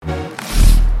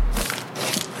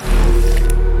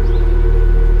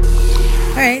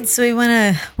right, so we want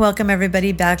to welcome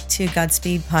everybody back to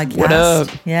Godspeed Podcast. What up?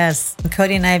 Yes,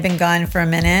 Cody and I have been gone for a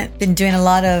minute. Been doing a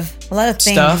lot of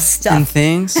things. Stuff and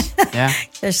things. Yeah.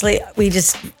 Especially, we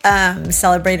just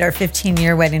celebrated our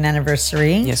 15-year wedding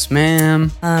anniversary. Yes,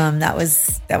 ma'am. That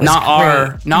was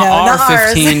not great.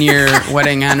 our 15-year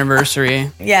wedding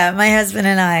anniversary. Yeah, my husband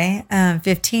and I,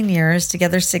 15 years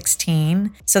together,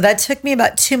 16. So that took me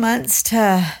about 2 months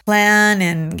to plan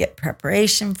and get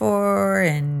preparation for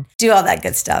and do all that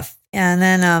good stuff. And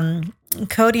then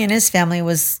Cody and his family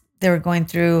they were going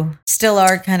through, still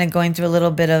are kind of going through a little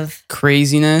bit of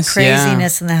craziness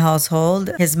in the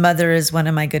household. His mother is one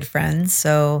of my good friends.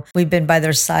 So we've been by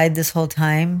their side this whole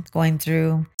time, going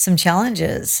through some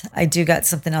challenges. I do got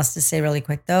something else to say really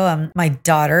quick though. My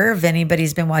daughter, if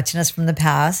anybody's been watching us from the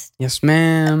past. Yes,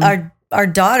 ma'am. Our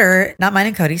daughter, not mine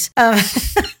and Cody's,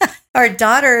 our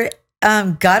daughter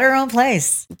got her own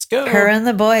place. Let's go. Her and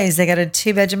the boys, they got a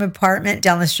 2-bedroom apartment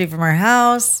down the street from our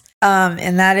house.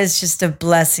 And that is just a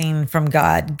blessing from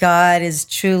God. God is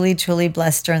truly, truly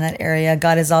blessed her in that area.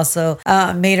 God has also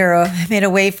made a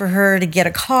way for her to get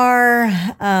a car.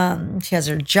 She has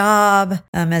her job.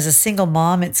 As a single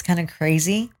mom, it's kind of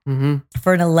crazy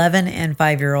for an 11 and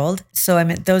 5-year-old. So I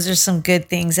mean, those are some good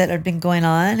things that have been going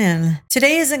on. And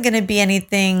today isn't going to be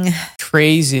anything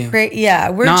crazy. Yeah,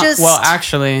 well,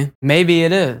 actually, maybe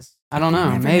it is. I don't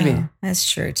know. Maybe. Know. That's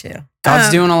true too.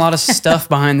 God's doing a lot of stuff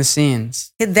behind the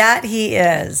scenes. That he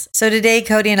is. So today,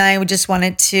 Cody and I just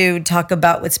wanted to talk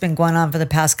about what's been going on for the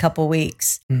past couple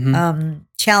weeks.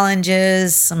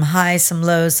 Challenges, some highs, some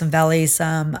lows, some valleys,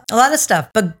 a lot of stuff.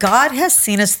 But God has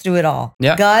seen us through it all.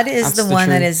 Yeah, God is the one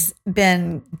that has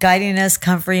been guiding us,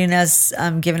 comforting us,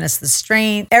 giving us the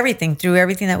strength, through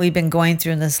everything that we've been going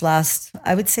through in this last,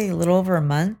 I would say a little over a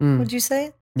month, would you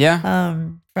say? Yeah.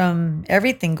 From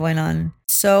everything going on.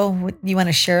 So you want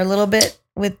to share a little bit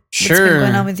with what's been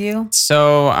going on with you?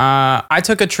 So I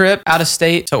took a trip out of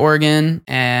state to Oregon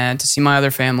and to see my other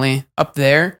family up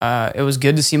there. It was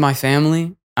good to see my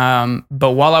family.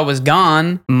 But while I was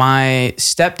gone, my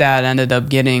stepdad ended up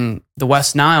getting the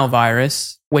West Nile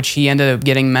virus, which he ended up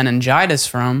getting meningitis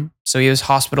from. So he was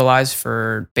hospitalized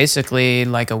for basically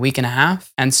like a week and a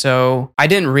half. And so I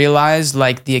didn't realize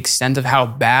like the extent of how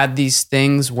bad these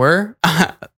things were,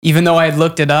 even though I had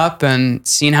looked it up and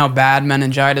seen how bad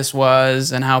meningitis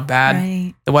was and how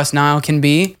bad the West Nile can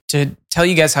be. To tell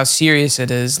you guys how serious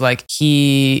it is, like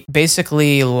he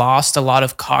basically lost a lot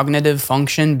of cognitive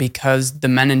function because the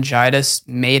meningitis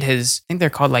made I think they're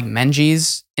called like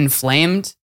menges,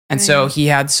 inflamed. And so he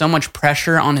had so much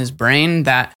pressure on his brain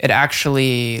that it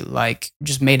actually like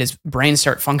just made his brain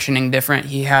start functioning different.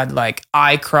 He had like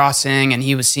eye crossing and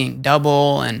he was seeing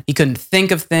double and he couldn't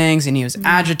think of things and he was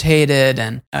agitated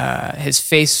and his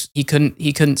face, he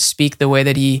couldn't speak the way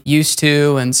that he used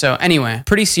to. And so anyway,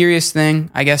 pretty serious thing.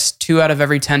 I guess 2 out of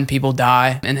every 10 people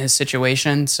die in his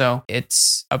situation. So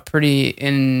it's a pretty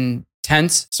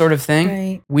intense sort of thing.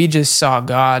 Right. We just saw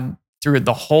God through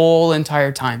the whole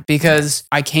entire time because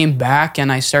I came back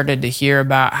and I started to hear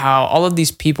about how all of these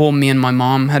people me and my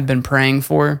mom had been praying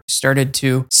for started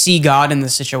to see God in the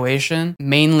situation,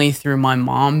 mainly through my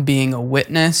mom being a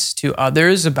witness to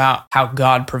others about how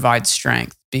God provides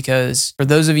strength. Because for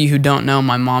those of you who don't know,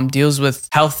 my mom deals with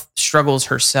health struggles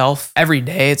herself every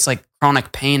day. It's like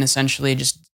chronic pain, essentially,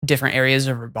 just different areas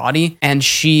of her body. And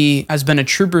she has been a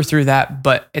trooper through that,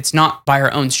 but it's not by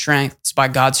her own strength. It's by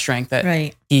God's strength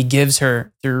that he gives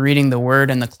her through reading the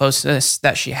word and the closeness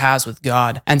that she has with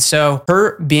God. And so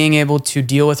her being able to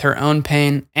deal with her own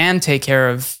pain and take care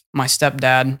of my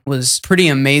stepdad was pretty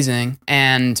amazing.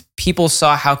 And people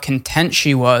saw how content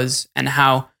she was and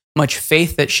how much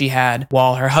faith that she had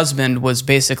while her husband was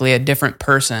basically a different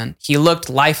person. He looked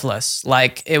lifeless.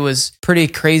 Like it was pretty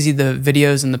crazy, the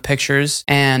videos and the pictures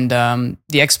and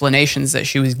the explanations that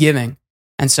she was giving.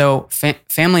 And so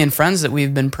family and friends that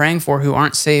we've been praying for who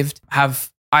aren't saved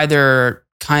have either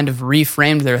kind of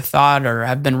reframed their thought or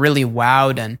have been really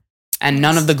wowed and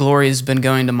none of the glory has been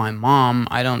going to my mom,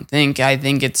 I don't think. I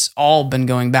think it's all been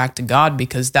going back to God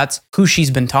because that's who she's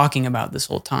been talking about this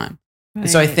whole time. Right. And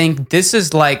so I think this is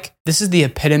the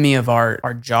epitome of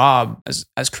our job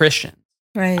as Christians.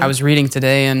 Right. I was reading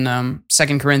today in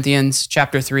 2 Corinthians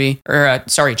chapter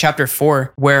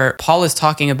 4, where Paul is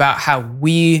talking about how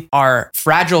we are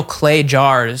fragile clay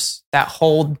jars that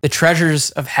hold the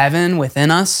treasures of heaven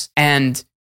within us. And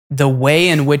the way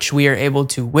in which we are able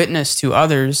to witness to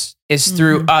others is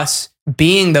through us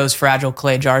being those fragile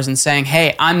clay jars and saying,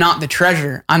 hey, I'm not the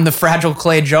treasure. I'm the fragile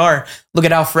clay jar. Look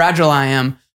at how fragile I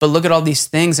am. But look at all these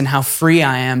things and how free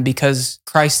I am because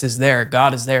Christ is there.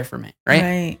 God is there for me,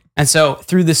 right? And so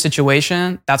through this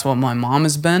situation, that's what my mom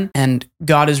has been. And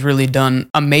God has really done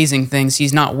amazing things.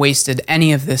 He's not wasted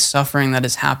any of this suffering that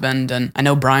has happened. And I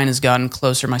know Brian has gotten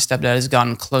closer. My stepdad has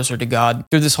gotten closer to God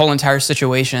through this whole entire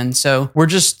situation. So we're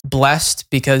just blessed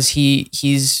because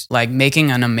he's like making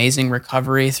an amazing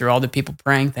recovery through all the people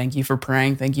praying. Thank you for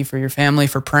praying. Thank you for your family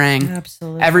for praying.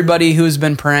 Absolutely. Everybody who's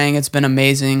been praying, it's been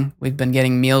amazing. We've been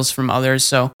getting meals from others.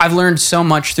 So I've learned so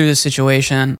much through this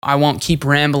situation. I won't keep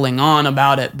rambling on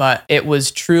about it, but it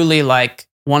was truly like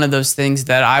one of those things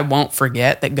that I won't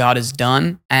forget that God has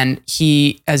done. And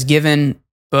he has given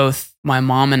both my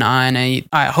mom and I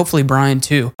hopefully Brian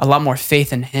too, a lot more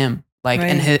faith in him, like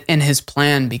in his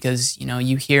plan, because, you know,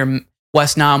 you hear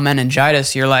West Nile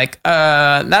meningitis, you're like,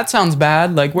 that sounds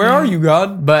bad. Like, where are you,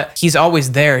 God? But he's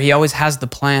always there. He always has the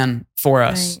plan for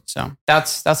us. Right. So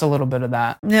that's a little bit of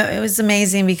that. No, it was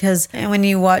amazing because when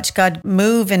you watch God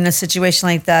move in a situation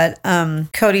like that,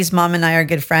 Cody's mom and I are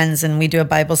good friends and we do a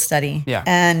Bible study. Yeah.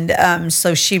 And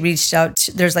so she reached out.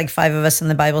 There's like 5 of us in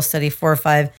the Bible study, 4 or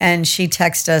 5. And she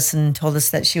texted us and told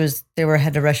us that they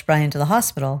had to rush Brian to the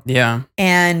hospital. Yeah.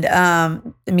 And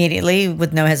immediately,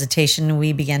 with no hesitation,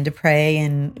 we began to pray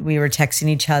and we were texting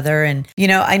each other. And, you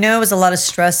know, I know it was a lot of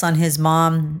stress on his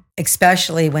mom,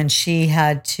 especially when she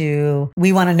had to,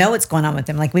 we want to know what's going on with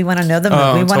him. Like, we want to know them.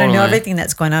 We want to know everything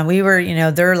that's going on. We were, you know,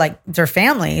 they're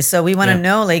family. So we want to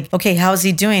know, like, okay, how's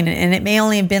he doing? And it may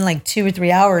only have been like 2 or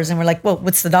 3 hours. And we're like, well,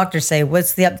 what's the doctor say?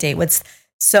 What's the update?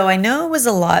 So I know it was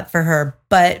a lot for her,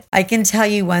 but I can tell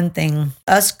you one thing.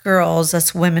 Us girls,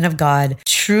 us women of God,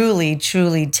 truly,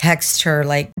 truly text her.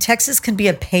 Like, texts can be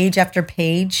a page after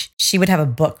page. She would have a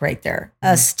book right there.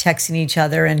 Mm-hmm. Us texting each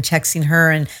other and texting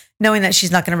her and knowing that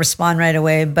she's not going to respond right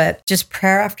away, but just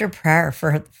prayer after prayer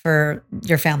for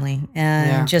your family.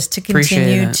 And just to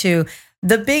continue to...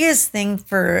 The biggest thing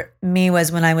for me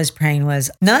was when I was praying was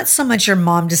not so much your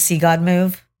mom to see God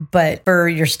move, but for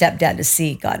your stepdad to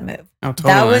see God move. Oh,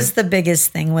 totally. That was the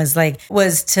biggest thing was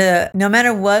to, no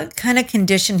matter what kind of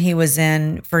condition he was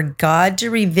in, for God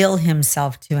to reveal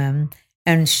himself to him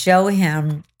and show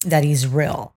him that he's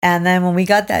real. And then when we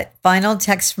got that final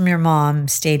text from your mom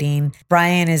stating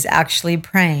Brian is actually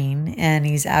praying and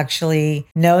he's actually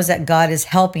knows that God is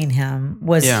helping him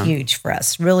was huge for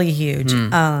us, really huge.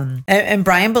 And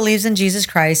Brian believes in Jesus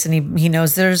Christ and he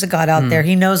knows there's a God out there.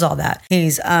 He knows all that.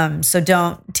 He's so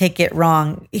don't take it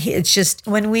wrong. It's just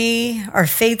when our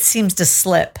faith seems to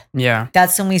slip,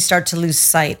 that's when we start to lose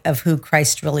sight of who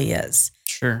Christ really is.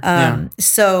 Sure.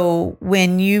 So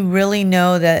when you really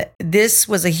know that this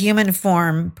was a human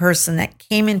form person that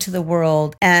came into the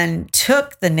world and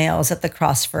took the nails at the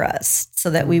cross for us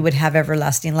so that we would have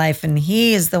everlasting life. And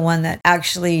he is the one that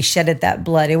actually shedded that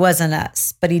blood. It wasn't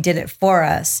us, but he did it for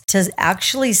us. To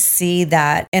actually see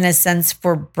that, in a sense,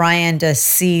 for Brian to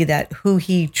see that who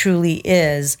he truly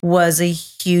is was a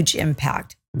huge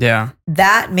impact. Yeah.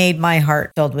 That made my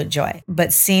heart filled with joy.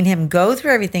 But seeing him go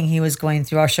through everything he was going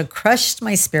through also crushed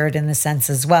my spirit in a sense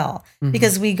as well,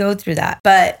 because we go through that.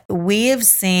 But we have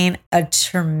seen an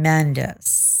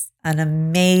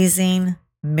amazing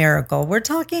miracle. We're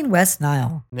talking West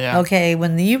Nile. Yeah. Okay.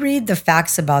 When you read the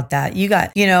facts about that, you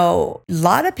got, a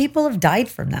lot of people have died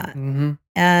from that. Mm-hmm.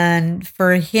 And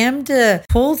for him to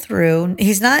pull through,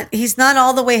 he's not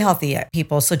all the way healthy yet,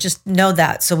 people. So just know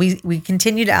that. So we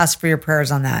continue to ask for your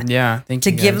prayers on that. Yeah. Thank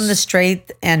you. To give him the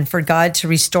strength and for God to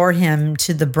restore him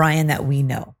to the Brian that we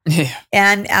know. Yeah.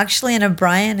 And actually in a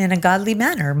Brian in a godly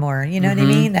manner more, you know what I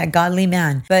mean? That godly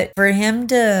man. But for him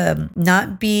to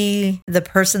not be the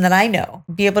person that I know,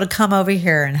 be able to come over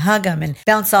here and hug him and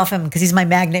bounce off him because he's my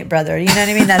magnet brother. You know what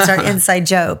I mean? That's our inside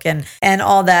joke and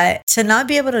all that. To not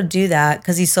be able to do that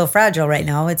because he's so fragile right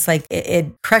now, it's like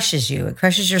it crushes you. It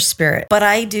crushes your spirit. But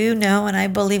I do know and I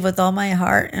believe with all my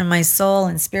heart and my soul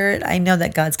and spirit, I know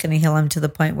that God's going to heal him to the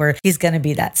point where he's going to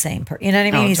be that same person. You know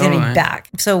what I mean? He's going to be back.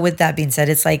 So with that being said,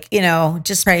 it's like,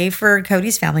 just pray for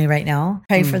Cody's family right now.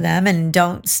 Pray for them and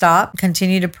don't stop.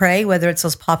 Continue to pray, whether it's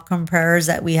those popcorn prayers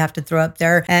that we have to throw up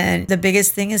there. And the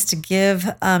biggest thing is to give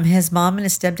his mom and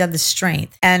his stepdad the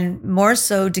strength, and more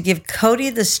so to give Cody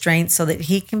the strength so that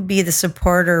he can be the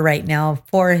supporter right now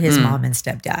for his mom and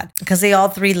stepdad, because they all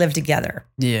 3 live together.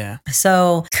 Yeah.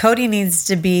 So Cody needs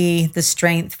to be the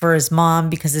strength for his mom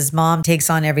because his mom takes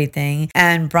on everything.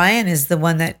 And Brian is the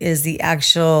one that is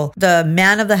the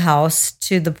man of the house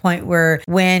to the point where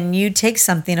when you take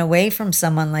something away from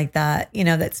someone like that,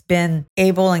 that's been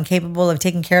able and capable of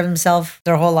taking care of himself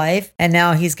their whole life, and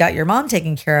now he's got your mom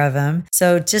taking care of him.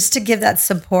 So just to give that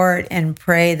support and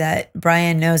pray that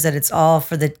Brian knows that it's all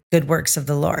for the good works of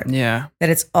the Lord. Yeah. That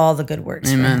it's all the good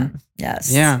works Amen. for him.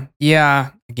 Yes. Yeah.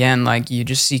 Yeah. Again, like you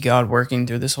just see God working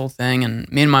through this whole thing.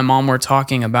 And me and my mom were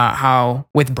talking about how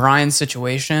with Brian's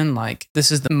situation, like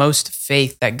this is the most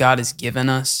faith that God has given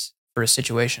us for a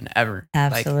situation ever.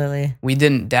 Absolutely. Like, we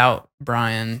didn't doubt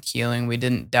Brian healing. We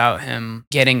didn't doubt him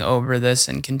getting over this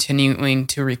and continuing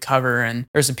to recover. And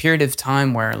there's a period of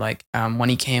time where like when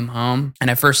he came home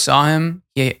and I first saw him,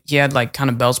 he had like kind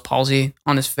of Bell's palsy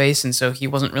on his face. And so he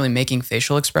wasn't really making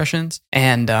facial expressions.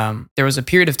 And there was a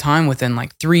period of time within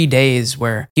like 3 days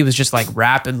where he was just like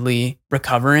rapidly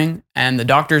recovering. And the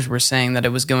doctors were saying that it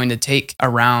was going to take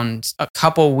around a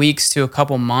couple weeks to a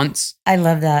couple months. I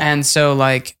love that. And so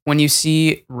like when you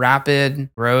see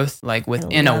rapid growth, like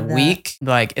within a week,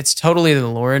 like it's totally the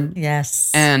Lord.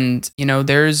 Yes. And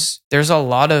there's a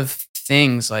lot of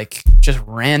things, like just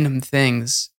random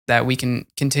things that we can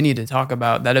continue to talk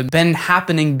about that have been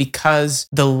happening because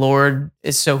the Lord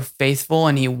is so faithful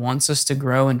and he wants us to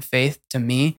grow in faith to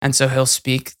me. And so he'll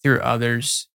speak through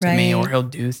others to me, or he'll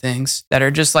do things that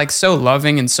are just like so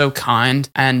loving and so kind.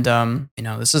 And,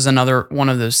 this is another one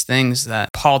of those things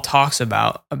that Paul talks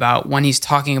about when he's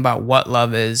talking about what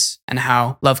love is and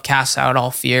how love casts out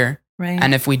all fear. Right.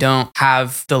 And if we don't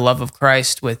have the love of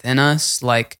Christ within us,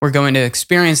 like we're going to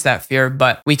experience that fear,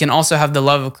 but we can also have the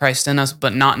love of Christ in us,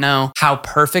 but not know how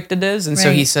perfect it is. And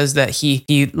so he says that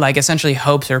he like essentially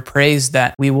hopes or prays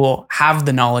that we will have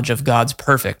the knowledge of God's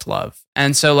perfect love.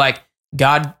 And so like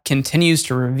God continues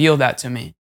to reveal that to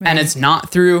me. Right. And it's not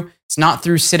through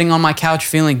sitting on my couch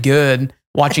feeling good,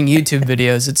 watching YouTube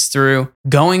videos. It's through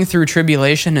going through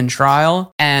tribulation and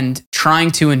trial and trying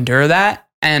to endure that.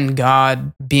 And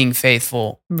God being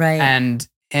faithful, right? And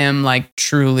him like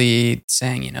truly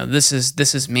saying, this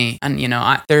is me. And,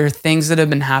 there are things that have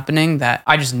been happening that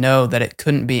I just know that it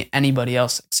couldn't be anybody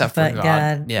else except for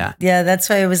God. Yeah. Yeah. That's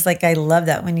why it was like, I love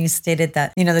that when you stated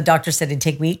that, the doctor said it'd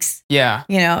take weeks. Yeah.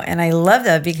 And I love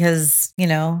that because,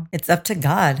 it's up to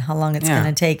God how long it's going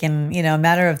to take. And, a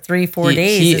matter of 3-4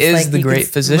 days. He is like the great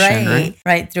physician, right?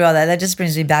 Right. Through all that. That just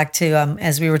brings me back to,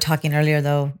 as we were talking earlier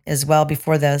though, as well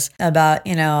before this about,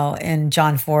 in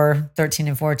John 4:13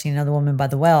 and 14, the woman by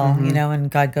the well, and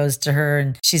God goes to her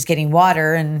and she's getting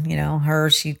water and,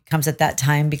 she comes at that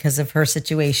time because of her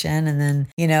situation. And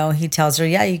then, he tells her,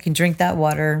 yeah, you can drink that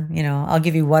water. I'll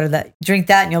give you water drink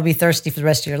that and you'll be thirsty for the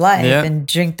rest of your life. Yep. And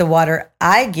drink the water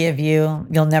I give you,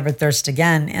 you'll never thirst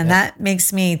again. And that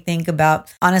makes me think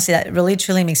about, honestly, that really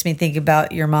truly makes me think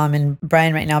about your mom and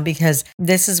Brian right now, because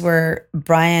this is where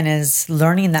Brian is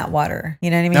learning that water. You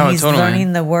know what I mean? No, He's totally.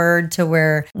 learning the word to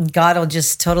where God will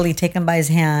just totally take him by his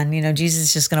hand. Jesus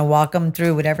is just going to walk him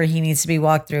through whatever he needs to be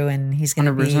walked through, and he's going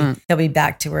to he'll be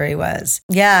back to where he was.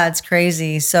 Yeah, it's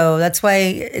crazy. So that's why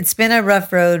it's been a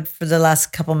rough road for the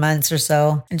last couple months or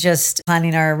so, just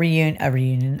planning our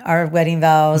wedding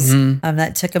vows.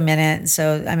 That took a minute.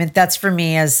 So, I mean, that's for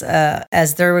me as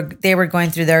they were going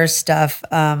through their stuff.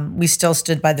 We still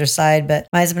stood by their side, but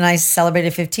my husband and I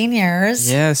celebrated 15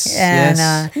 years. Yes.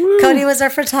 And Cody was our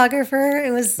photographer.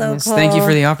 It was so cool. Thank you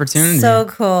for the opportunity. So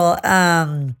cool.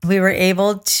 We were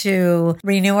able to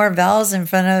renew our vows in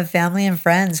front of family and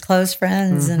friends, close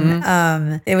friends.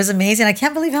 And it was amazing. I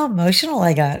can't believe how emotional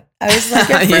I got. I was like,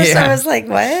 at first I was like,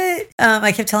 what?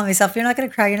 I kept telling myself, you're not going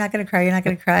to cry. You're not going to cry. You're not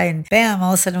going to cry. And bam,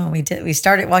 all of a sudden when we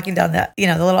started walking down that, the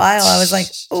little aisle, I was like,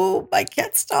 oh, I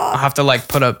can't stop. I'll have to like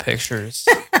put up pictures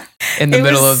in the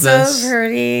middle of this. It was so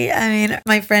pretty. I mean,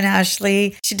 my friend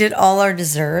Ashley, she did all our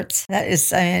desserts.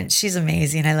 She's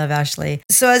amazing. I love Ashley.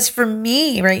 So as for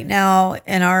me right now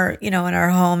in our, in our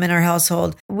home, in our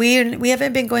household, we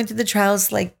haven't been going through the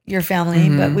trials like your family,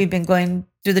 but we've been going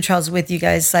through the trials with you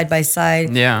guys side by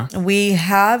side. Yeah. We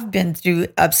have been through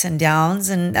ups and downs,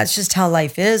 and that's just how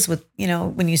life is with,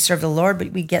 when you serve the Lord,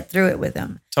 but we get through it with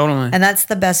him. Totally. And that's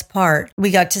the best part. We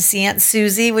got to see Aunt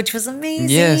Susie, which was amazing.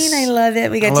 Yes. I love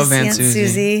it. We got to see Aunt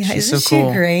Susie. She's Isn't so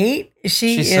cool. she great?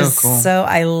 She's so cool.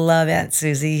 I love Aunt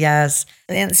Susie. Yes.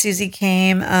 Aunt Susie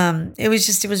came. It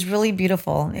was really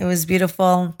beautiful. It was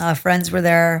beautiful. Friends were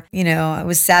there. I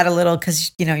was sad a little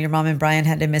because, your mom and Brian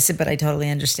had to miss it, but I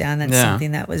totally understand. That's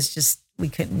something that was just we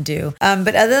couldn't do.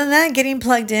 But other than that, getting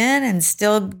plugged in and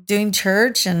still doing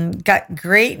church, and got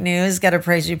great news, got a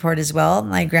praise report as well.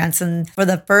 My grandson, for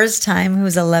the first time,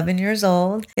 who's 11 years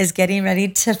old, is getting ready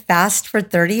to fast for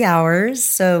 30 hours.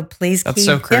 So please keep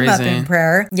him up in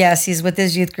prayer. Yes, he's with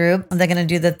his youth group. They're going to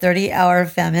do the 30-hour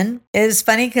famine. It was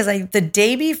funny because the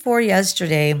day before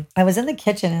yesterday, I was in the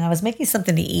kitchen and I was making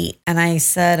something to eat. And I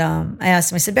said, I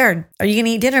asked him, I said, Baird, are you going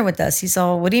to eat dinner with us? He said,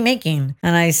 what are you making?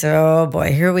 And I said, oh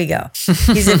boy, here we go.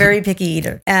 He's a very picky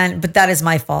eater. But that is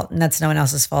my fault, and that's no one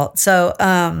else's fault. So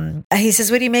he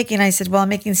says, what are you making? I said, well, I'm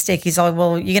making steak. He's all,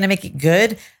 well, you're going to make it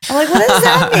good? I'm like, what does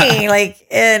that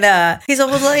mean? He's all,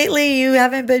 well, lately you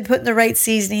haven't been putting the right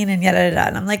seasoning and yada, yada, yada.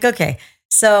 And I'm like, okay.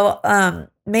 So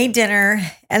made dinner,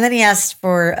 and then he asked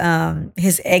for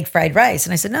his egg fried rice.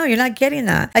 And I said, no, you're not getting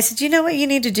that. I said, you know what you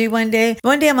need to do one day?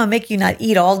 One day I'm going to make you not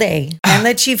eat all day and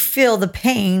let you feel the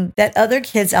pain that other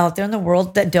kids out there in the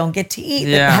world that don't get to eat,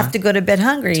 that have to go to bed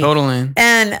hungry. Totally.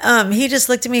 And he just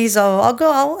looked at me. He's all,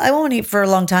 I won't eat for a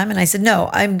long time. And I said, no,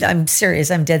 I'm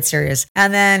serious. I'm dead serious.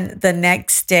 And then the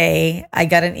next day I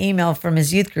got an email from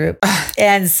his youth group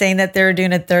and saying that they were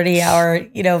doing a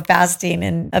 30-hour, fasting,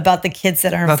 and about the kids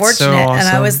that are unfortunate. So awesome. And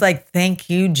I was like, thank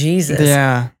you, Jesus.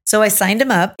 Yeah. So I signed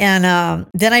him up, and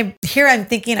then I'm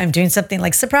thinking I'm doing something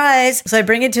like surprise. So I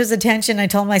bring it to his attention. I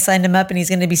told him I signed him up, and he's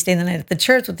going to be staying the night at the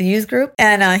church with the youth group.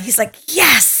 And he's like,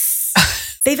 yes.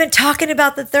 They've been talking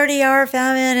about the 30-hour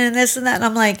famine and this and that. And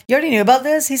I'm like, you already knew about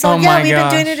this? He's all, yeah, we've been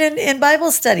doing it in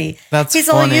Bible study. He's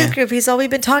all youth group. He's all, we've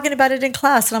been talking about it in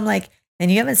class. And I'm like, and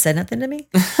you haven't said nothing to me?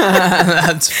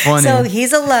 That's funny. So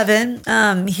he's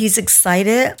 11. He's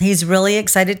excited. He's really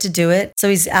excited to do it. So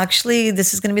this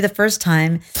is going to be the first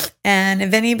time. And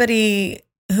if anybody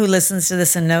who listens to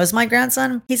this and knows my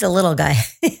grandson, he's a little guy.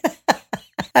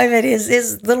 I mean,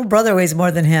 his little brother weighs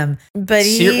more than him. But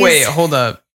wait, hold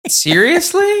up.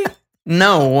 Seriously?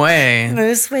 No way.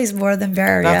 Moose weighs more than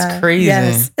Bear. That's crazy.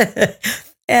 Yes.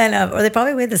 And or they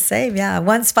probably weigh the same. Yeah,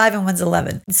 one's 5 and one's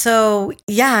 11. So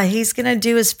yeah, he's gonna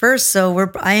do his first. So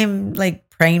I am like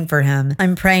praying for him.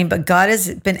 I'm praying, but God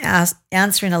has been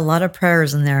answering a lot of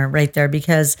prayers in there, right there,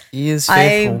 because He is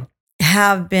faithful. I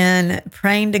have been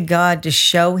praying to God to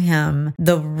show him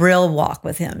the real walk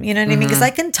with him. You know what I mean? Because I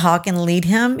can talk and lead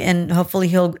him, and hopefully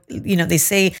he'll, they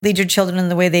say, lead your children in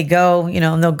the way they go,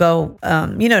 and they'll go,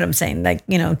 you know what I'm saying? Like,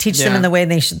 teach them in the way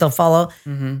they'll follow.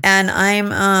 And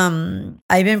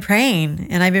I've been praying,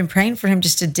 and I've been praying for him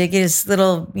just to dig his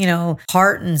little,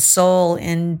 heart and soul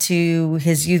into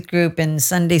his youth group and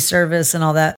Sunday service and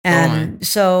all that. And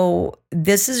so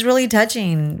this is really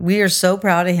touching. We are so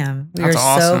proud of him. That's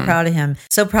awesome. So proud of him.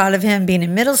 So proud of him being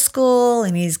in middle school,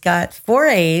 and he's got 4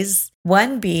 A's,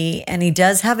 1 B, and he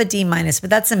does have a D-, but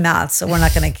that's in math, so we're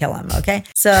not going to kill him, okay?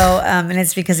 So, and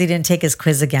it's because he didn't take his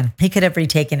quiz again. He could have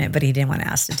retaken it, but he didn't want to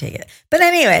ask to take it. But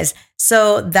anyways,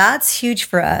 so that's huge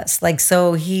for us.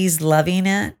 So he's loving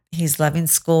it. He's loving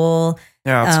school.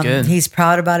 Yeah, that's good. He's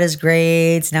proud about his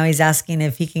grades. Now he's asking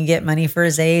if he can get money for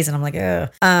his A's. And I'm like,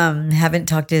 haven't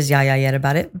talked to his yaya yet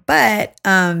about it, but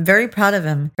very proud of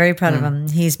him. Very proud of him.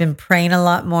 He's been praying a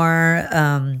lot more.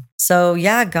 So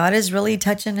yeah, God is really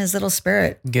touching his little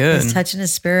spirit. Good. He's touching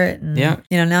his spirit. And,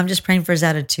 now I'm just praying for his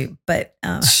attitude. But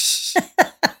yeah, that's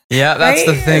right?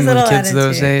 The thing with kids attitude.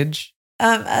 Those age.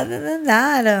 Other than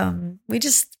that, we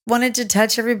just wanted to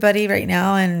touch everybody right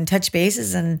now and touch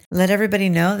bases and let everybody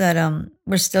know that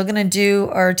we're still going to do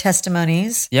our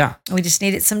testimonies. Yeah. We just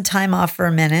needed some time off for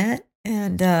a minute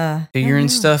and figuring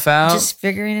stuff out. Just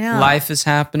figuring it out. Life is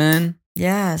happening.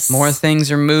 Yes. More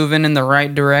things are moving in the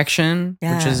right direction,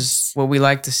 which is what we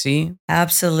like to see.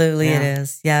 Absolutely, it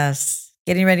is. Yes.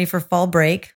 Getting ready for fall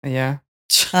break. Yeah.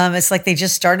 It's like they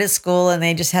just started school and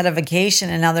they just had a vacation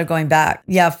and now they're going back.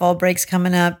 Yeah, fall break's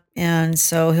coming up. And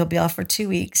so he'll be off for 2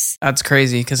 weeks. That's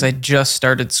crazy because I just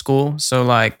started school. So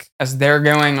like as they're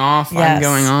going off, I'm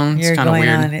going on. It's kind of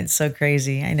weird. It's so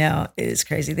crazy. I know. It is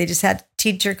crazy. They just had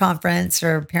teacher conference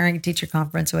or parent teacher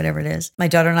conference or whatever it is. My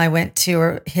daughter and I went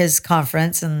to his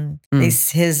conference and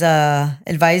his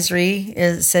advisory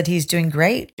said he's doing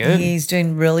great. Good. He's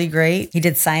doing really great. He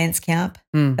did science camp.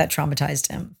 That traumatized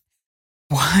him.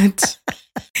 What?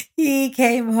 He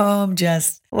came home,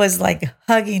 just was like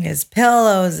hugging his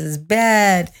pillows, his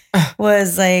bed,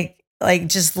 was like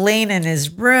just laying in his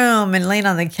room and laying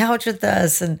on the couch with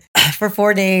us. And for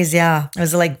 4 days, it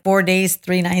was like 4 days,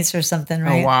 3 nights or something,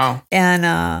 right? Oh, wow.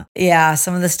 And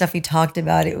some of the stuff he talked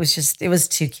about, it was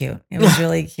too cute. It was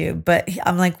really cute. But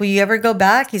I'm like, will you ever go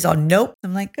back? He's all, nope.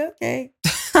 I'm like, okay.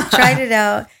 Tried it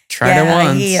out. Tried it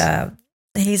once.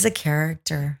 He's a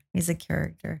character. He's a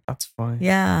character. That's funny.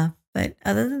 Yeah. But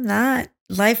other than that,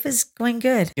 life is going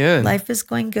good. Good. Life is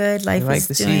going good. Life like is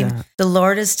to see doing, that. the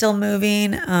Lord is still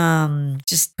moving.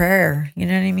 Just prayer, you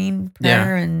know what I mean?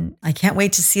 Prayer. And I can't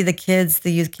wait to see the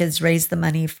youth kids raise the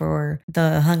money for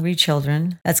the hungry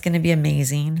children. That's going to be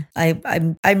amazing.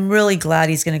 I'm really glad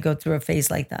he's going to go through a phase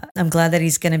like that. I'm glad that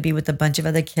he's going to be with a bunch of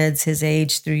other kids his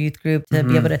age through youth group to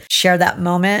be able to share that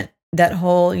moment. That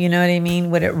whole, you know what I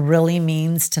mean? What it really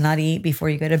means to not eat before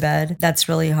you go to bed. That's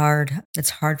really hard. It's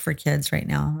hard for kids right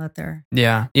now out there.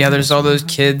 Yeah. There's all those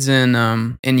kids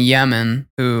in Yemen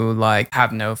who like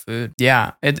have no food.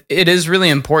 Yeah. It is really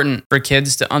important for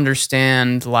kids to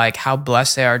understand like how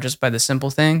blessed they are just by the simple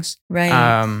things.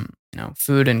 Right.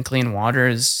 Food and clean water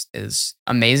is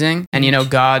amazing. And,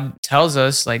 God tells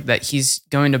us like that he's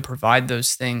going to provide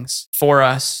those things for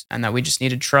us and that we just need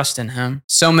to trust in him.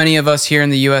 So many of us here in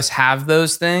the US have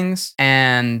those things.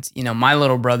 And, my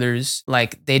little brothers,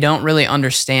 like they don't really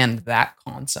understand that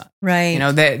concept. Right.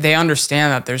 They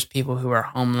understand that there's people who are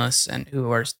homeless and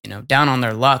who are, down on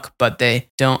their luck, but they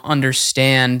don't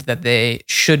understand that they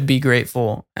should be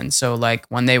grateful. And so like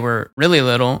when they were really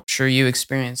little, I'm sure you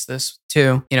experienced this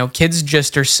too. Kids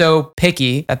just are so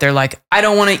picky that they're like, I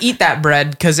don't want to eat that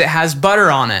bread because it has butter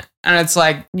on it. And it's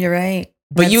like, you're right.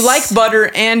 But you like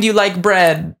butter and you like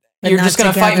bread. You're just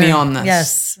going to fight me on this.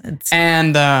 Yes.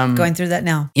 And going through that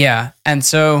now. Yeah. And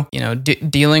so,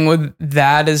 dealing with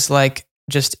that is like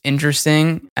just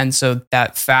interesting. And so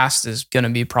that fast is going to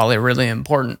be probably really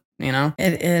important.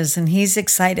 It is. And he's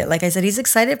excited. Like I said, he's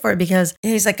excited for it because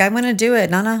he's like, I want to do it,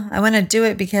 Nana. I want to do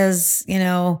it because,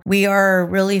 we are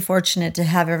really fortunate to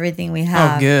have everything we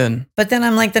have. Oh, good. But then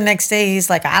I'm like, the next day,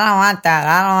 he's like, I don't want that.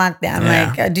 I don't want that.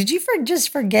 I'm like, did you just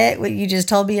forget what you just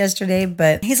told me yesterday?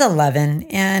 But he's 11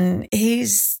 and he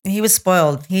was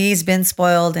spoiled. He's been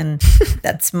spoiled and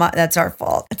that's our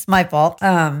fault. It's my fault.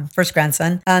 First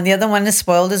grandson. The other one is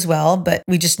spoiled as well, but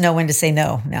we just know when to say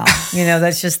no now.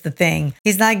 That's just the thing.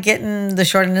 He's not getting the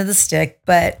short end of the stick,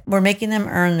 but we're making them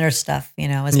earn their stuff,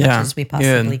 as much as we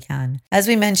possibly can. As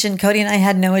we mentioned, Cody and I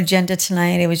had no agenda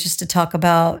tonight. It was just to talk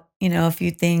about, a few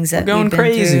things that we've been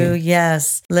through.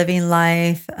 Yes. Living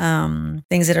life,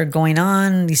 things that are going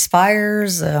on. These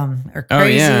fires are crazy. Oh,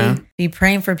 yeah. Be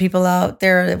praying for people out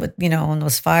there with, on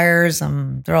those fires.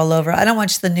 They're all over. I don't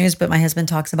watch the news, but my husband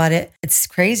talks about it. It's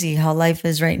crazy how life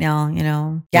is right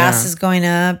now. Gas is going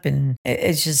up and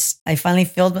it's just, I finally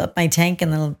filled up my tank in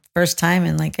the first time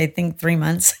in like, I think 3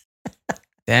 months.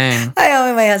 Dang.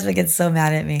 My husband gets so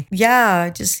mad at me. Yeah,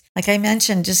 just like I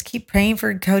mentioned, just keep praying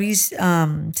for Cody's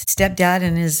stepdad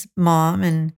and his mom.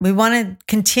 And we want to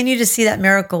continue to see that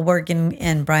miracle work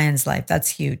in Brian's life. That's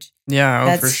huge. Yeah,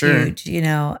 that's for sure. Huge.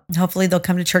 Hopefully they'll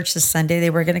come to church this Sunday.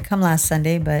 They were going to come last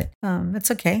Sunday, but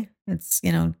it's okay. It's,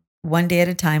 one day at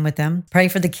a time with them. Pray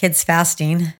for the kids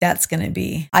fasting. That's going to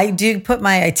be, I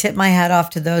tip my hat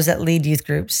off to those that lead youth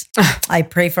groups. I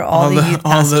pray for all the youth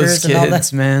pastors. All those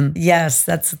kids, man. Yes,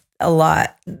 that's a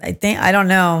lot. I don't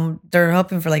know. They're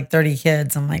hoping for like 30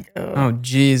 kids. I'm like, oh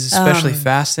geez, especially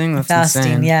fasting. That's fasting,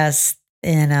 insane. Yes.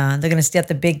 And they're going to stay at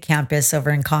the big campus over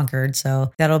in Concord.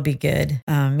 So that'll be good.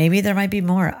 Maybe there might be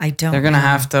more. I don't know. They're going to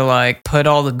have to like put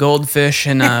all the goldfish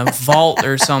in a vault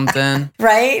or something.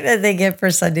 Right? That they get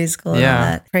for Sunday school. And all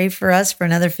that. Pray for us for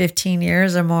another 15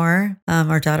 years or more.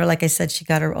 Our daughter, like I said, she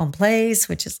got her own place,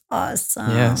 which is awesome.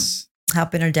 Yes.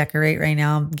 Helping her decorate right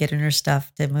now, getting her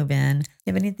stuff to move in.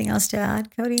 You have anything else to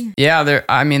add, Cody? Yeah,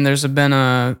 there's been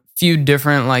a few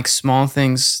different like small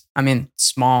things. I mean,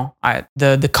 small.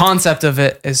 The concept of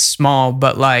it is small,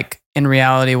 but like in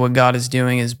reality, what God is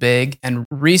doing is big. And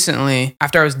recently,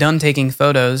 after I was done taking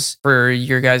photos for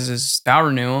your guys' vow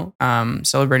renewal,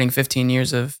 celebrating 15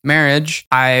 years of marriage,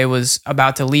 I was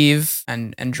about to leave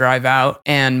and drive out,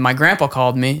 and my grandpa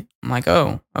called me. I'm like,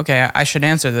 oh, okay, I should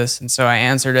answer this. And so I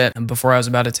answered it before I was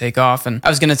about to take off. And I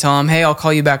was going to tell him, hey, I'll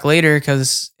call you back later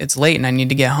because it's late and I need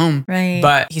to get home. Right.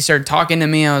 But he started talking to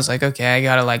me. I was like, okay, I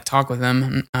got to like talk with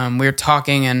him. We were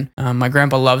talking and my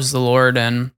grandpa loves the Lord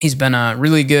and he's been a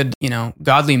really good,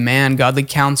 godly man, godly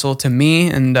counsel to me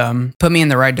and put me in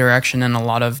the right direction in a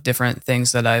lot of different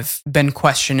things that I've been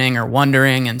questioning or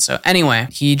wondering. And so anyway,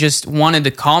 he just wanted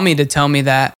to call me to tell me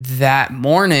that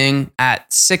morning at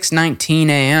 6:19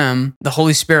 a.m., the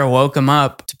Holy Spirit woke him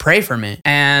up to pray for me.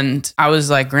 And I was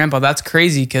like, Grandpa, that's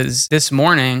crazy because this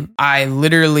morning I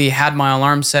literally had my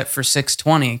alarm set for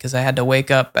 6:20 because I had to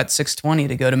wake up at 6:20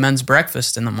 to go to men's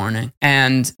breakfast in the morning.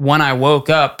 And when I woke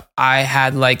up, I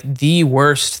had like the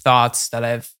worst thoughts that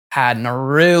I've had in a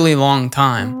really long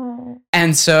time. Oh.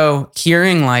 And so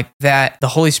hearing like that, the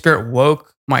Holy Spirit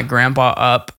woke my grandpa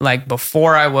up like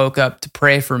before I woke up to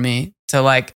pray for me, to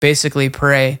like basically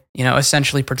pray,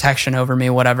 essentially protection over me,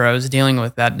 whatever I was dealing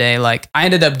with that day. Like I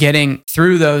ended up getting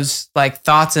through those like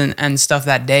thoughts and stuff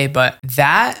that day. But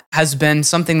that has been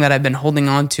something that I've been holding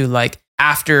on to like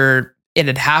after it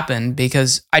had happened,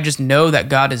 because I just know that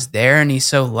God is there and he's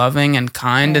so loving and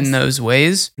kind in those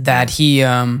ways that he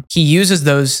uses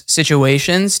those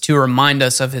situations to remind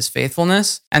us of his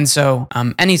faithfulness. And so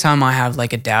anytime I have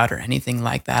like a doubt or anything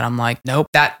like that, I'm like, nope,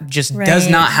 that just does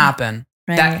not happen.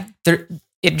 That's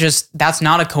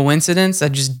not a coincidence.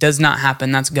 That just does not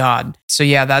happen. That's God. So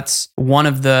yeah, that's one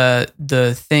of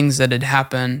the things that had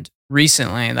happened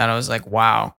recently that I was like,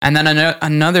 wow. And then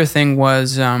another thing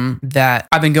was that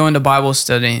I've been going to Bible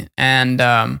study, and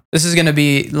this is going to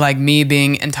be like me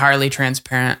being entirely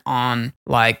transparent on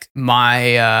like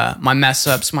my mess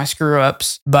ups, my screw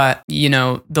ups. But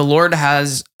the Lord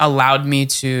has allowed me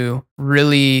to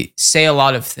really say a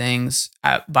lot of things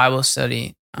at Bible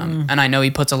study. And I know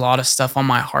he puts a lot of stuff on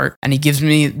my heart, and he gives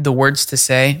me the words to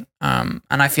say. And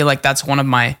I feel like that's one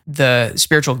of the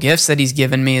spiritual gifts that he's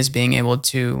given me, is being able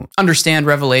to understand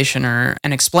revelation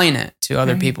and explain it to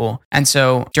other people. And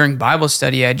so during Bible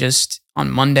study, on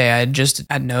Monday, I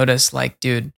had noticed like,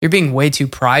 dude, you're being way too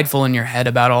prideful in your head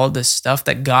about all this stuff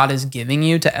that God is giving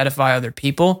you to edify other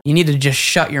people. You need to just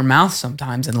shut your mouth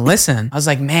sometimes and listen. I was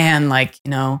like, man, like,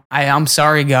 I'm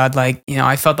sorry, God. Like,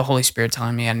 I felt the Holy Spirit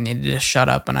telling me I needed to shut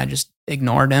up, and I just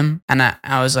ignored him. And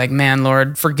I was like, man,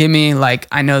 Lord, forgive me. Like,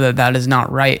 I know that is not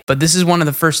right. But this is one of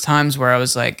the first times where I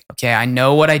was like, okay, I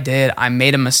know what I did. I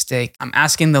made a mistake. I'm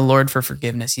asking the Lord for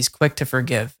forgiveness. He's quick to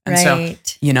forgive. And so,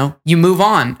 you move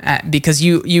on because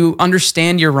you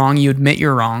understand you're wrong. You admit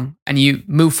you're wrong, and you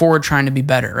move forward trying to be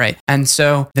better. Right. And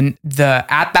so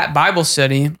at that Bible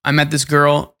study, I met this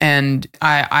girl, and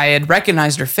I had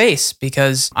recognized her face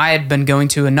because I had been going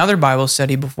to another Bible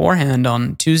study beforehand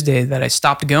on Tuesday that I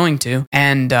stopped going to.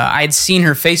 And I had seen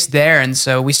her face there. And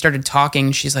so we started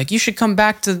talking. She's like, you should come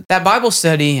back to that Bible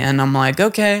study. And I'm like,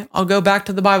 okay, I'll go back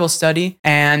to the Bible study.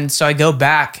 And so I go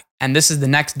back. And this is the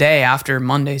next day after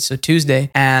Monday, so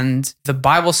Tuesday. And the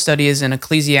Bible study is in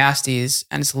Ecclesiastes.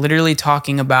 And it's literally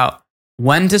talking about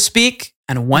when to speak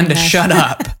and when to shut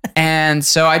up. And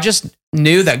so I just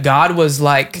knew that God was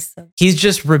like, he's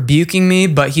just rebuking me,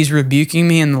 but he's rebuking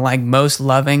me in the like most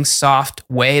loving, soft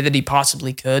way that he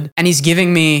possibly could. And he's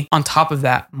giving me, on top of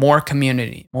that, more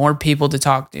community, more people to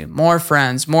talk to, more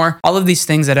friends, more all of these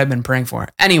things that I've been praying for.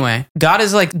 Anyway, God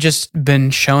has like just been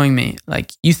showing me,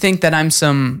 like, you think that I'm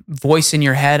some voice in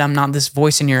your head. I'm not this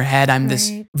voice in your head. I'm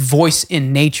this voice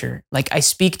in nature. Like, I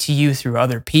speak to you through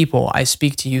other people. I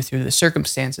speak to you through the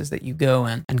circumstances that you go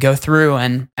in and go through.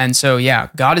 And so, yeah,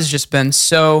 God has just been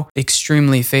so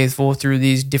extremely faithful through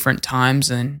these different times,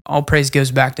 and all praise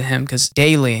goes back to him, because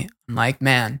daily I'm like,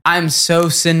 man, I'm so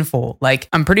sinful. Like,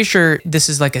 I'm pretty sure this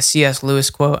is like a C.S.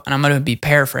 Lewis quote, and I'm going to be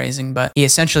paraphrasing, but he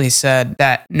essentially said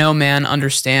that no man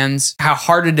understands how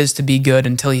hard it is to be good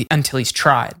until he's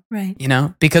tried. Right.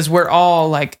 Because we're all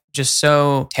like just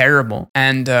so terrible.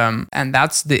 And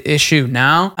that's the issue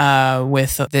now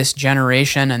with this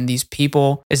generation and these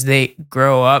people, is they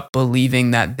grow up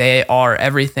believing that they are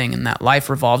everything and that life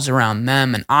revolves around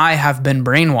them. And I have been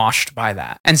brainwashed by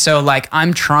that. And so like,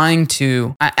 I'm trying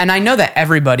to, and I know that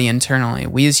everybody internally,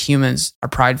 we as humans are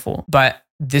prideful, but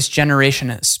this generation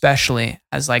especially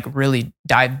has like really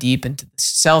dived deep into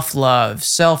self-love,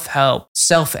 self-help,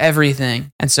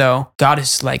 self-everything. And so God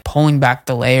is like pulling back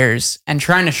the layers and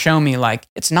trying to show me like,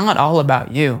 it's not all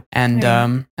about you. And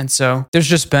and so there's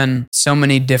just been so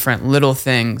many different little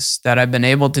things that I've been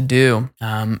able to do.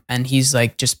 And he's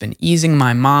like just been easing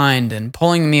my mind and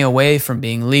pulling me away from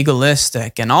being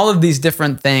legalistic and all of these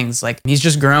different things. Like, he's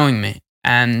just growing me.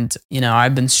 And,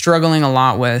 I've been struggling a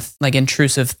lot with like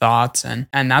intrusive thoughts, and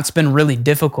that's been really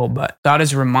difficult, but God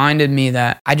has reminded me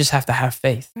that I just have to have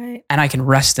faith and I can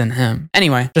rest in him.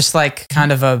 Anyway, just like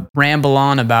kind of a ramble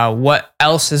on about what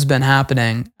else has been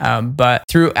happening. But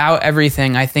throughout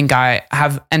everything, I think I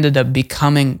have ended up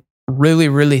becoming really,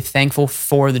 really thankful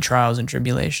for the trials and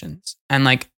tribulations. And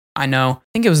like, I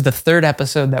think it was the third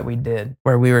episode that we did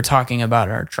where we were talking about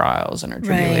our trials and our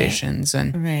tribulations.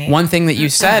 And one thing that you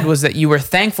said was that you were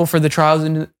thankful for the trials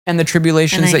and the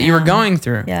tribulations that you were going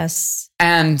through. Yes.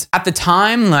 And at the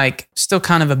time, like, still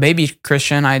kind of a baby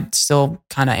Christian, I still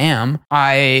kind of am.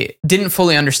 I didn't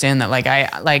fully understand that.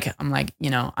 I'm like,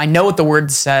 I know what the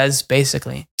word says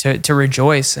basically to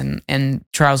rejoice in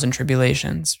trials and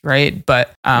tribulations, right?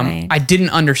 But I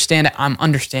didn't understand it. I'm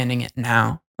understanding it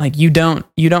now. like you don't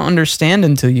understand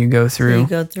until you go through. You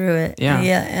go through it. Yeah.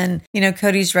 Yeah. And,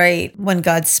 Cody's right. When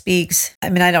God speaks, I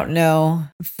mean, I don't know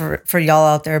for y'all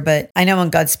out there, but I know when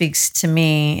God speaks to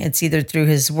me, it's either through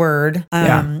his word,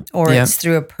 or it's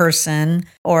through a person,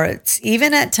 or it's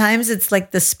even at times it's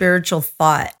like the spiritual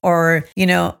thought, or,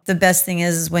 the best thing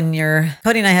is when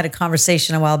Cody and I had a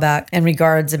conversation a while back in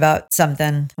regards about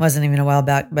something. It wasn't even a while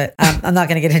back, but I'm not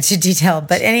going to get into detail.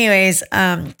 But anyways,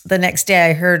 the next day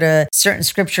I heard a certain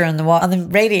scripture on the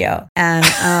radio, and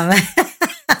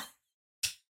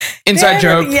inside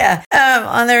joke. Yeah,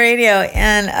 on the radio.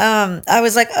 And I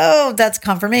was like, oh, that's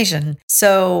confirmation.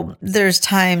 So there's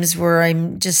times where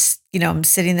I'm just, I'm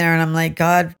sitting there and I'm like,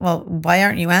 God, well, why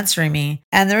aren't you answering me?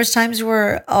 And there's times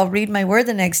where I'll read my word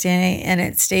the next day and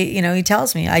he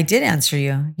tells me, I did answer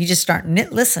you. You just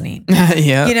aren't listening.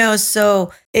 Yeah.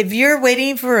 So if you're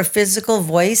waiting for a physical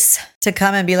voice to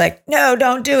come and be like, no,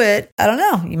 don't do it. I don't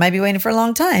know. You might be waiting for a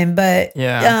long time, but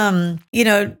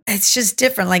it's just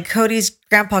different. Like Cody's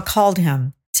grandpa called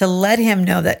him to let him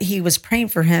know that he was praying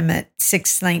for him at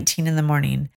 6:19 in the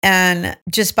morning. And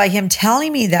just by him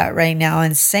telling me that right now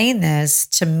and saying this,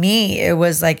 to me, it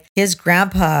was like his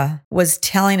grandpa was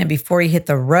telling him before he hit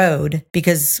the road,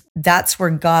 because that's where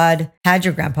God had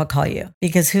your grandpa call you.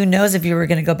 Because who knows if you were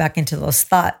going to go back into those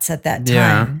thoughts at that time.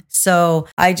 Yeah. So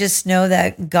I just know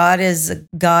that God is a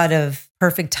God of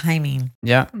perfect timing.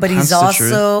 Yeah. But he's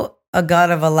also a God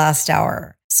of a last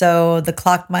hour. So the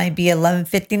clock might be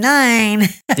 11:59.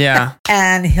 Yeah.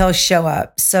 And he'll show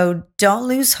up. So don't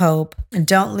lose hope and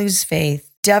don't lose faith.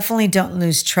 Definitely don't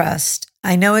lose trust.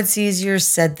 I know it's easier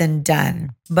said than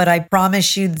done, but I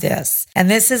promise you this, and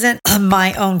this isn't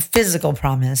my own physical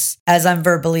promise as I'm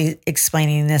verbally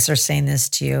explaining this or saying this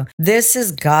to you. This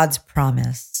is God's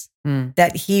promise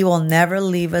that he will never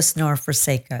leave us nor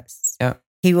forsake us. Yeah.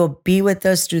 He will be with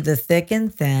us through the thick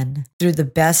and thin, through the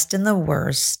best and the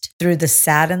worst, through the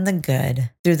sad and the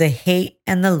good, through the hate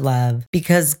and the love,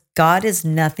 because God is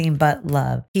nothing but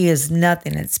love. He is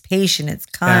nothing. It's patient. It's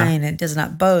kind. It does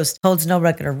not boast, holds no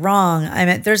record of wrong. I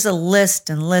mean, there's a list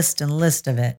and list and list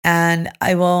of it. And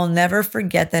I will never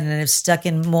forget that. And it's stuck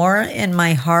in more in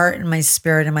my heart and my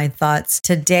spirit and my thoughts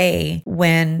today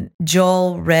when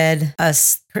Joel read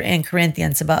us in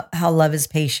Corinthians about how love is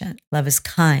patient, love is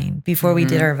kind before we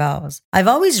did our vows. I've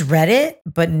always read it,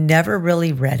 but never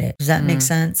really read it. Does that make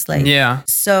sense?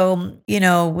 So,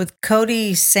 with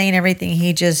Cody saying everything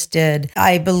he just did,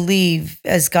 I believe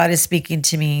as God is speaking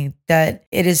to me that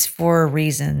it is for a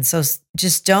reason. So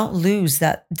just don't lose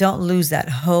that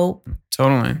hope.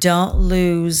 Totally. Don't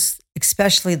lose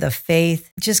especially the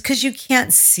faith. Just because you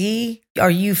can't see or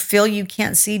you feel you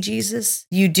can't see Jesus,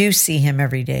 you do see him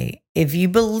every day. If you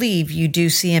believe, you do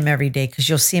see him every day because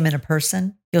you'll see him in a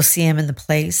person, you'll see him in the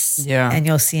place, and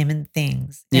you'll see him in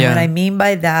things. And what I mean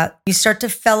by that, you start to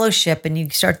fellowship and you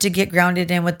start to get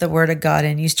grounded in with the word of God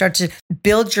and you start to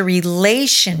build your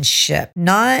relationship.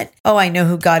 Not, oh, I know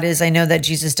who God is. I know that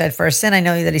Jesus died for our sin. I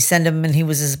know that he sent him and he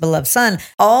was his beloved son.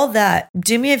 All that,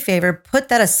 do me a favor, put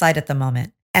that aside at the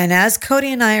moment. And as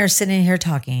Cody and I are sitting here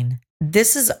talking,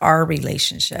 this is our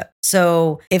relationship.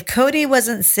 So if Cody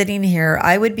wasn't sitting here,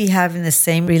 I would be having the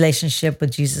same relationship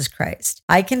with Jesus Christ.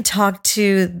 I can talk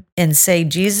to and say,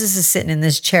 Jesus is sitting in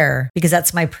this chair because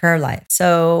that's my prayer life.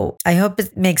 So I hope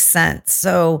it makes sense.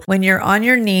 So when you're on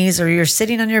your knees or you're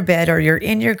sitting on your bed or you're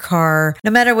in your car,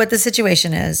 no matter what the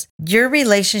situation is, your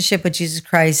relationship with Jesus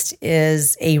Christ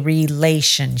is a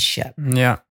relationship.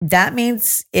 Yeah. That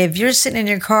means if you're sitting in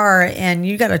your car and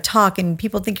you got to talk and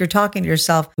people think you're talking to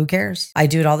yourself, who cares? I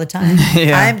do it all the time.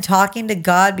 I'm talking to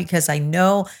God because I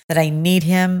know that I need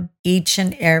him each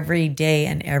and every day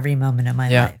and every moment of my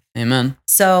life. Amen.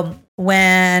 So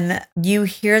when you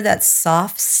hear that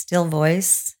soft, still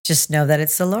voice, just know that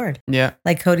it's the Lord. Yeah.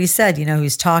 Like Cody said,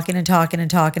 he's talking and talking and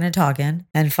talking and talking.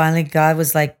 And finally God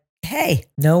was like, hey,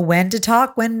 know when to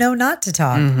talk, when know not to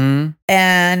talk. Mm-hmm.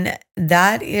 And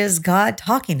that is God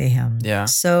talking to him. Yeah.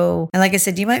 So, and like I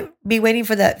said, you might be waiting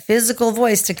for that physical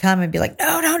voice to come and be like,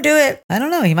 no, don't do it. I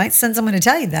don't know. He might send someone to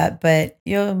tell you that, but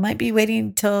you might be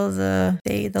waiting till the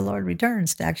day the Lord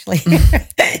returns to actually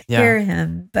hear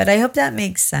him. But I hope that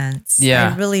makes sense.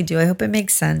 Yeah. I really do. I hope it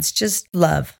makes sense. Just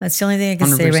love. That's the only thing I can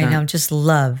 100%. Say right now. Just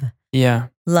love. Yeah.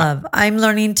 Love. I'm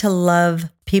learning to love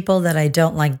people that I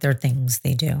don't like their things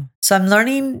they do. So I'm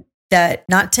learning that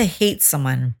not to hate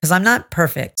someone, because I'm not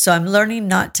perfect. So I'm learning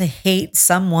not to hate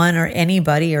someone or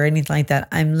anybody or anything like that.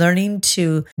 I'm learning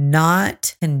to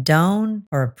not condone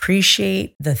or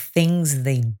appreciate the things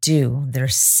they do, their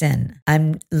sin.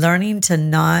 I'm learning to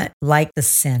not like the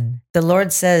sin. The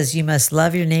Lord says you must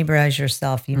love your neighbor as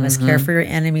yourself. You must care for your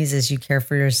enemies as you care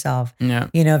for yourself. Yeah.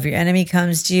 You know, if your enemy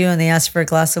comes to you and they ask for a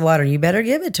glass of water, you better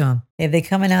give it to them. If they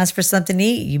come and ask for something to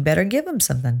eat, you better give them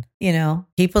something. You know,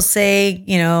 people say,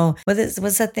 you know,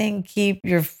 what's that thing? Keep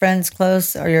your friends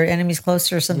close or your enemies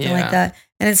closer or something like that.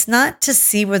 And it's not to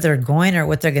see where they're going or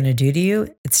what they're going to do to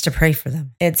you. It's to pray for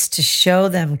them. It's to show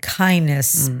them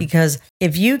kindness, because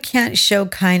if you can't show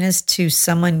kindness to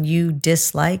someone you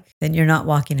dislike, then you're not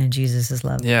walking in Jesus'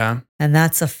 love. Yeah. And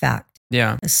that's a fact.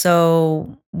 Yeah.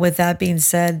 So with that being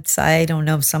said, I don't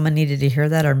know if someone needed to hear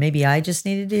that, or maybe I just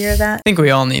needed to hear that. I think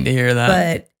we all need to hear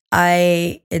that.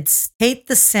 But it's hate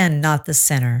the sin, not the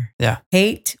sinner. Yeah.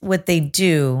 Hate what they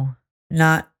do,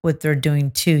 not what they're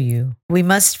doing to you. We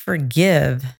must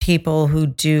forgive people who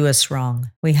do us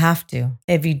wrong. We have to.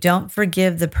 If you don't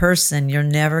forgive the person, you're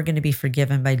never going to be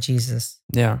forgiven by Jesus.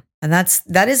 Yeah. And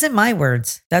that isn't my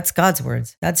words. That's God's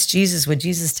words. That's Jesus, what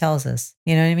Jesus tells us.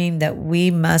 You know what I mean? That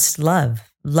we must love.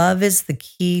 Love is the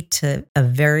key to a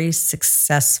very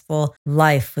successful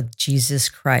life with Jesus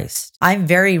Christ. I'm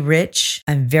very rich.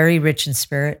 I'm very rich in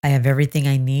spirit. I have everything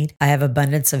I need. I have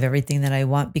abundance of everything that I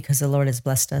want because the Lord has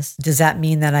blessed us. Does that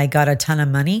mean that I got a ton of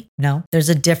money? No. There's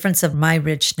a difference of my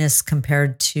richness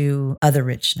compared to other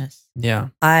richness. Yeah.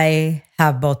 I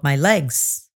have both my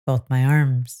legs, both my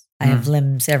arms. I have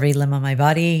limbs, every limb on my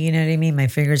body, you know what I mean? My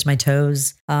fingers, my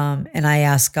toes. And I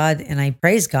ask God and I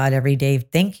praise God every day.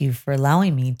 Thank you for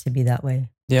allowing me to be that way.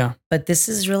 Yeah. But this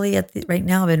is really right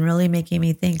now been really making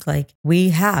me think like I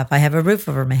have a roof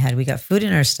over my head. We got food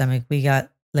in our stomach. We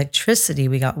got electricity.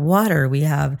 We got water. We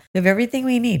have everything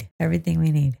we need. Everything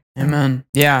we need. Amen.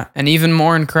 Yeah. And even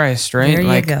more in Christ, right?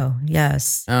 There you go.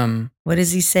 Yes. What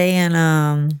does he say?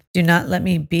 And do not let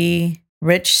me be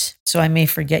rich so I may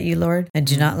forget you, Lord, and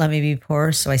do not let me be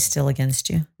poor so I steal against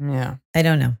you. Yeah. I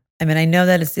don't know. I mean, I know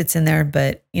that it's in there,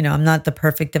 but you know, I'm not the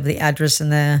perfect of the address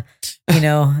and the, you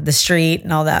know, the street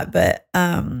and all that. But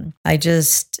I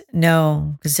just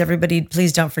know, because everybody,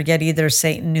 please don't forget either,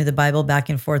 Satan knew the Bible back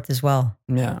and forth as well.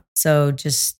 Yeah. So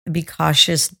just be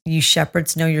cautious. You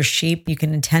shepherds know your sheep. You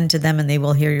can attend to them and they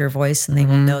will hear your voice and they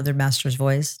will know their master's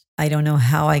voice. I don't know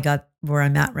how I got where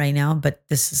I'm at right now, but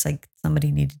this is like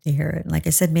somebody needed to hear it. And like I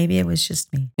said, maybe it was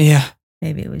just me. Yeah.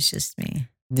 Maybe it was just me.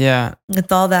 Yeah.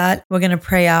 With all that, we're going to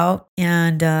pray out.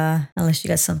 And unless you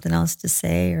got something else to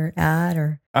say or add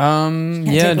or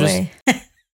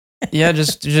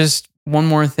just one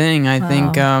more thing. I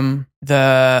think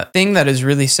the thing that has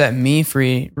really set me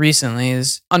free recently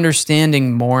is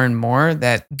understanding more and more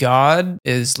that God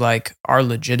is like our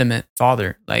legitimate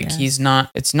father. Like it's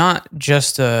not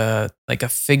just a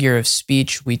figure of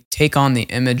speech. We take on the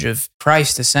image of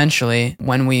Christ essentially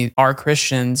when we are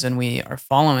Christians and we are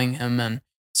following him. And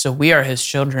so we are his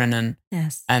children.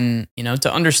 And you know,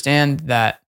 to understand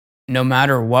that no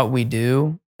matter what we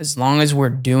do, as long as we're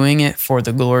doing it for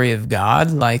the glory of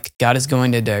God, like God is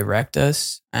going to direct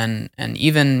us. And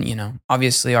even, you know,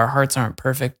 obviously our hearts aren't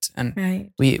perfect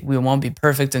and we won't be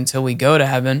perfect until we go to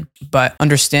heaven. But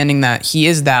understanding that he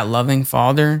is that loving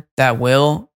father that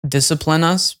will discipline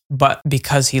us, but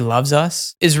because he loves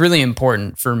us is really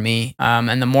important for me.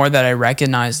 And the more that I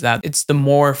recognize that, it's the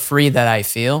more free that I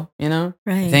feel, you know?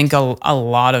 Right. I think a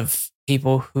lot of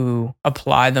people who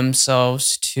apply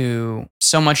themselves to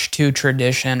so much to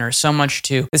tradition or so much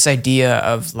to this idea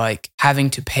of like having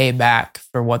to pay back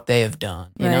for what they have done,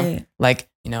 you know, like,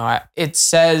 you know, I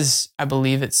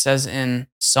believe it says in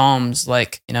Psalms,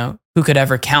 like, you know, who could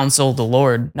ever counsel the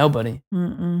Lord? Nobody.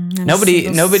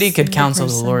 Nobody could counsel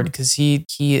the Lord because he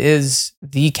is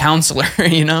the counselor,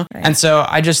 you know? Right. And so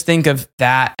I just think of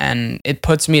that and it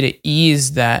puts me to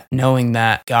ease that knowing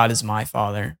that God is my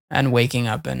father and waking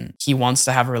up and he wants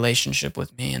to have a relationship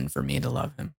with me and for me to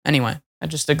love him. Anyway, I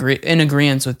just agree in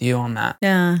agreement with you on that.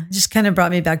 Yeah. It just kind of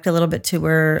brought me back to a little bit to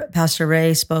where Pastor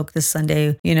Ray spoke this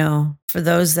Sunday, you know, for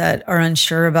those that are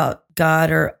unsure about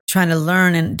God or trying to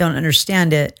learn and don't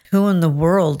understand it, who in the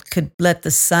world could let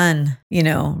the sun, you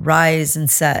know, rise and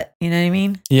set? You know what I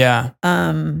mean? Yeah.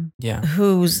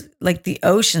 Who's like the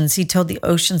oceans? He told the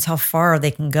oceans how far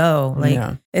they can go.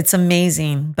 Like it's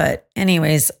amazing. But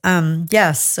anyways,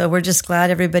 yes. So we're just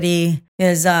glad everybody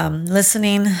is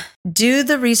listening. Do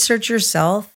the research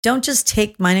yourself. Don't just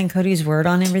take mine and Cody's word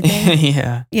on everything.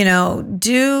 Yeah. You know,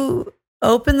 do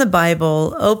open the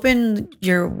Bible, open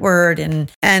your word, and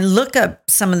look up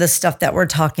some of the stuff that we're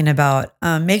talking about.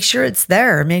 Make sure it's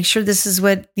there. Make sure this is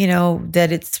what, that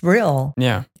it's real.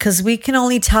 Yeah. Because we can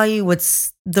only tell you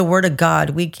what's the word of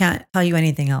God. We can't tell you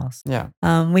anything else. Yeah.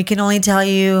 We can only tell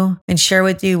you and share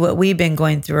with you what we've been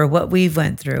going through or what we've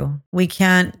went through. We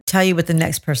can't tell you what the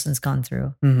next person's gone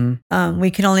through. Mm-hmm.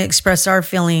 We can only express our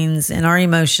feelings and our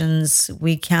emotions.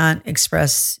 We can't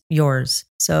express yours.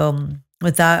 So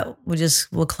with that,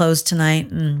 we'll close tonight,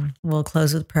 and we'll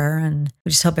close with prayer, and we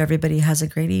just hope everybody has a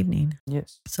great evening.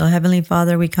 Yes. So Heavenly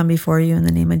Father, we come before you in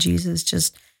the name of Jesus,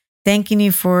 just thanking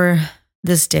you for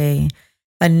this day,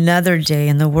 another day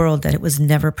in the world that it was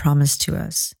never promised to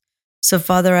us. So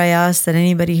Father, I ask that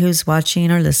anybody who's watching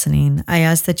or listening, I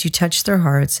ask that you touch their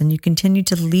hearts and you continue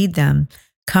to lead them,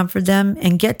 comfort them,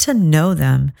 and get to know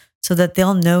them so that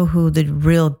they'll know who the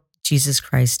real Jesus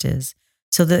Christ is.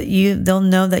 So that they'll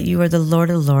know that you are the Lord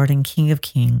of Lords and King of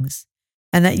Kings,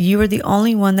 and that you are the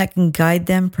only one that can guide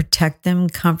them, protect them,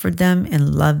 comfort them,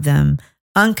 and love them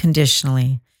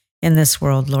unconditionally in this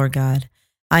world, Lord God.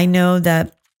 I know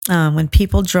that when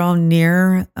people draw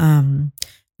near,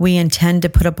 we intend to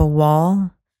put up a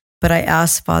wall, but I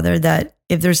ask, Father, that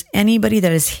if there's anybody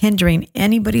that is hindering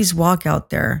anybody's walk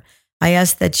out there, I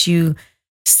ask that you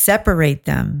separate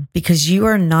them, because you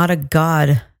are not a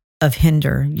God of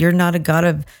hinder. You're not a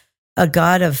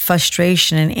God of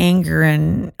frustration and anger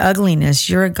and ugliness.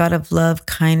 You're a God of love,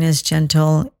 kindness,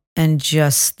 gentle, and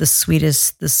just the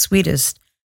sweetest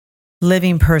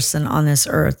living person on this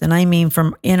earth. And I mean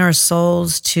from in our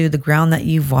souls to the ground that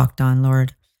you've walked on,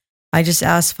 Lord. I just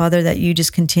ask, Father, that you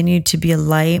just continue to be a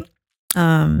light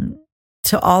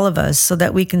to all of us so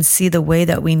that we can see the way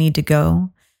that we need to go.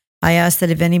 I ask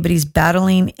that if anybody's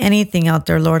battling anything out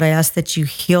there, Lord, I ask that you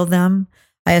heal them.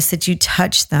 I ask that you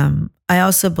touch them. I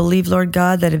also believe, Lord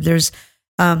God, that if there's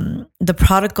the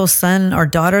prodigal son or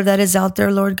daughter that is out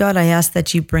there, Lord God, I ask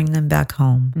that you bring them back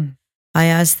home. I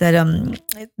ask that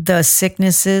the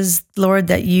sicknesses, Lord,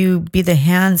 that you be the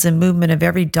hands and movement of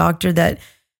every doctor, that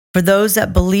for those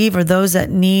that believe or those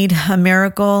that need a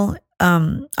miracle,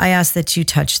 I ask that you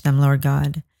touch them, Lord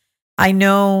God. I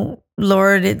know,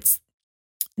 Lord, it's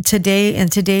today, in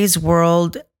today's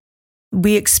world,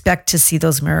 we expect to see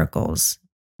those miracles,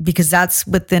 because that's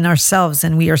within ourselves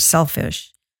and we are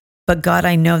selfish. But God,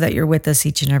 I know that you're with us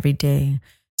each and every day.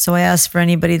 So I ask for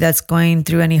anybody that's going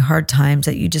through any hard times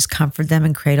that you just comfort them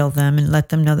and cradle them and let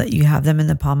them know that you have them in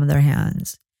the palm of their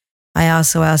hands. I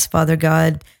also ask, Father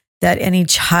God, that any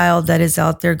child that is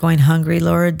out there going hungry,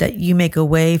 Lord, that you make a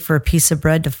way for a piece of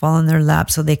bread to fall in their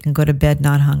lap so they can go to bed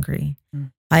not hungry.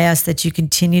 I ask that you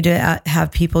continue to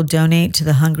have people donate to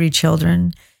the hungry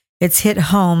children. It's hit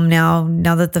home now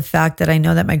that the fact that I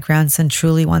know that my grandson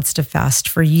truly wants to fast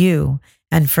for you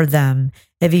and for them.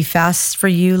 If he fasts for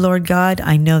you, Lord God,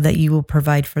 I know that you will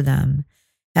provide for them.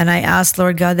 And I ask,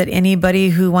 Lord God, that anybody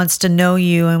who wants to know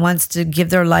you and wants to give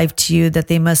their life to you, that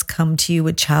they must come to you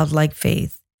with childlike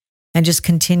faith and just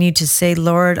continue to say,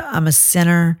 Lord, I'm a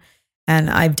sinner and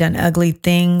I've done ugly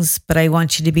things, but I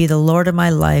want you to be the Lord of my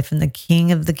life and the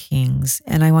King of the kings.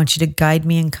 And I want you to guide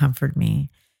me and comfort me.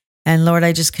 And Lord,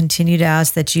 I just continue to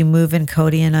ask that you move in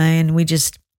Cody and I, and we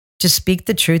just speak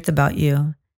the truth about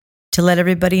you, to let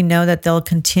everybody know that they'll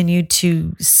continue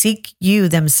to seek you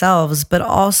themselves, but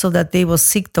also that they will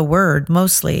seek the word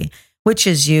mostly, which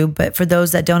is you. But for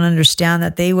those that don't understand,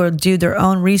 that they will do their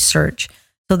own research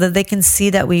so that they can see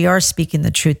that we are speaking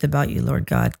the truth about you, Lord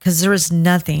God, because there is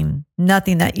nothing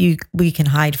that we can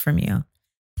hide from you.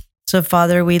 So,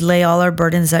 Father, we lay all our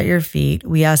burdens at your feet.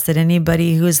 We ask that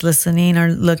anybody who is listening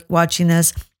or watching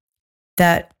this,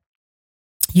 that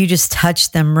you just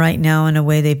touch them right now in a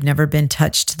way they've never been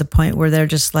touched, to the point where they're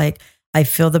just like, I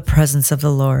feel the presence of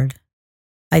the Lord.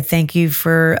 I thank you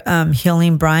for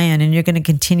healing Brian, and you're going to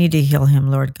continue to heal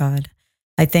him, Lord God.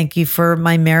 I thank you for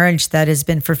my marriage that has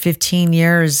been for 15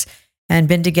 years and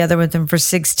been together with him for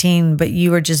 16, but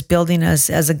you are just building us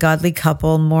as a godly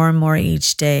couple more and more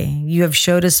each day. You have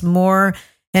showed us more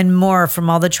and more from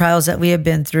all the trials that we have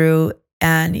been through,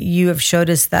 and you have showed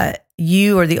us that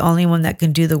you are the only one that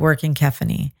can do the work in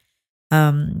Kefany.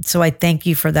 So I thank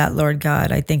you for that, Lord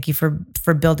God. I thank you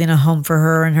for building a home for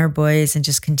her and her boys, and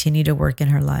just continue to work in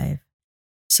her life.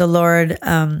 So Lord,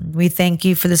 we thank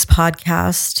you for this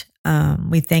podcast.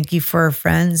 We thank you for our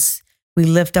friends. We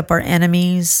lift up our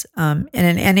enemies, and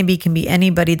an enemy can be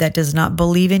anybody that does not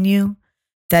believe in you,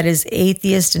 that is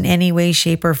atheist in any way,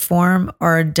 shape, or form,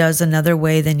 or does another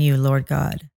way than you, Lord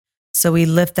God. So we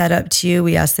lift that up to you.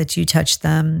 We ask that you touch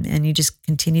them, and you just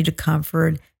continue to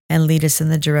comfort and lead us in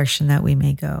the direction that we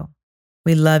may go.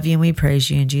 We love you and we praise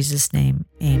you in Jesus' name.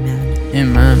 Amen.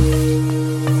 Amen.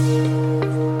 you.